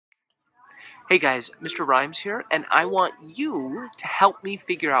Hey guys, Mr. Rhymes here, and I want you to help me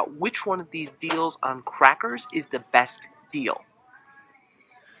figure out which one of these deals on crackers is the best deal.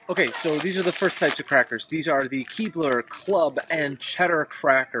 Okay, so these are the first types of crackers. These are the Keebler, Club, and Cheddar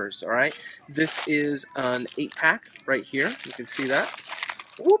crackers, all right? This is an 8-pack right here. You can see that.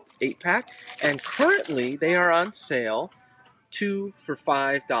 Whoop, 8-pack. And currently, they are on sale, 2 for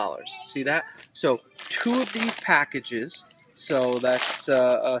 $5. See that? So 2 of these packages, so that's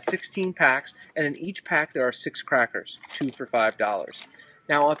 16 packs, and in each pack there are 6 crackers, 2 for $5.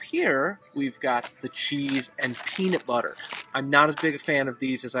 Now up here, we've got the cheese and peanut butter. I'm not as big a fan of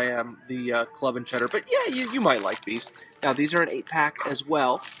these as I am the Club and Cheddar, but yeah, you might like these. Now these are an 8-pack as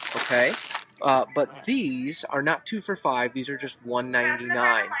well, okay? But these are not 2 for $5, these are just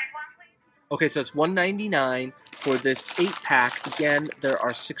 $1.99. Okay, so it's $1.99 for this 8-pack. Again, there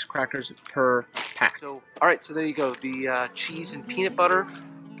are 6 crackers per pack. So, alright, so there you go. The cheese and peanut butter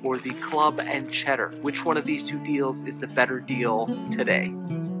or the Club and Cheddar. Which one of these two deals is the better deal today?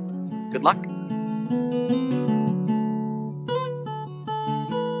 Good luck.